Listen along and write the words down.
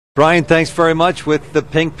Brian, thanks very much. With the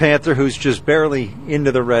Pink Panther, who's just barely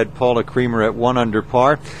into the red, Paula Creamer at 1 under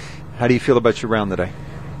par. How do you feel about your round today?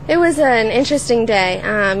 It was an interesting day.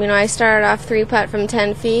 I started off 3-putt from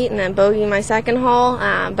 10 feet and then bogey my second hole,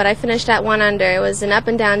 but I finished at 1 under. It was an up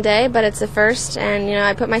and down day, but it's the first, and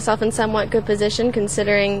I put myself in somewhat good position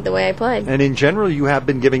considering the way I played. And in general, you have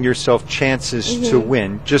been giving yourself chances to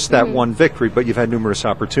win, just that one victory, but you've had numerous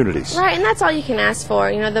opportunities. Right, and that's all you can ask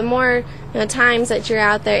for. The more times that you're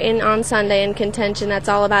out there on Sunday in contention, that's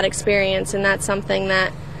all about experience, and that's something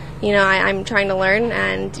that I'm trying to learn,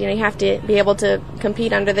 and you have to be able to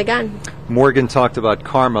compete under the gun. Morgan talked about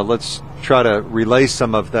karma. Let's try to relay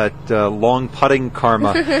some of that long putting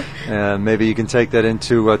karma. Maybe you can take that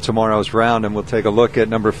into tomorrow's round, and we'll take a look at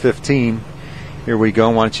number 15. Here we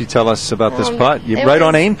go. Why don't you tell us about this putt? You're right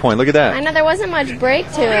on aim point. Look at that. I know there wasn't much break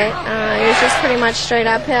to it. It was just pretty much straight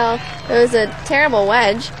uphill. It was a terrible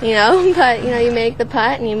wedge, but you make the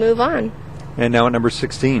putt and you move on. And now at number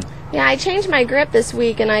 16. Yeah, I changed my grip this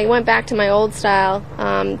week, and I went back to my old style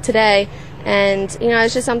today. And,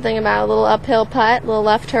 it's just something about a little uphill putt, a little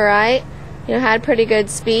left to right. Had pretty good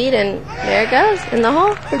speed, and there it goes, in the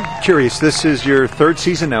hole. I'm curious, this is your third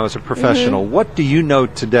season now as a professional. What do you know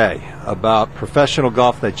today about professional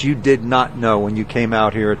golf that you did not know when you came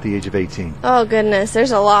out here at the age of 18? Oh, goodness,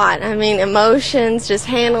 there's a lot. Emotions, just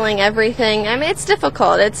handling everything. It's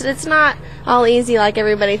difficult. It's not all easy like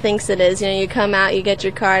everybody thinks it is. You come out, you get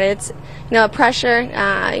your card. It's, pressure.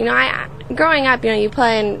 Growing up, you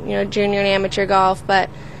play in, junior and amateur golf, but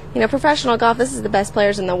professional golf, this is the best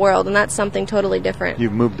players in the world, and that's something totally different.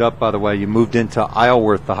 You've moved up, by the way. You moved into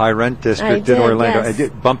Isleworth, the high-rent district in Orlando. Yes.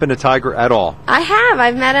 Did bump into Tiger at all? I have.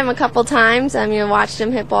 I've met him a couple times. Watched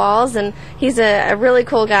him hit balls, and he's a really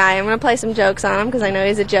cool guy. I'm going to play some jokes on him because I know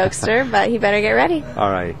he's a jokester, but he better get ready.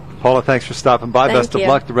 All right. Paula, thanks for stopping by. Best of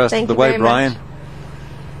luck the rest of the way, Brian.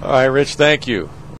 All right, Rich, thank you.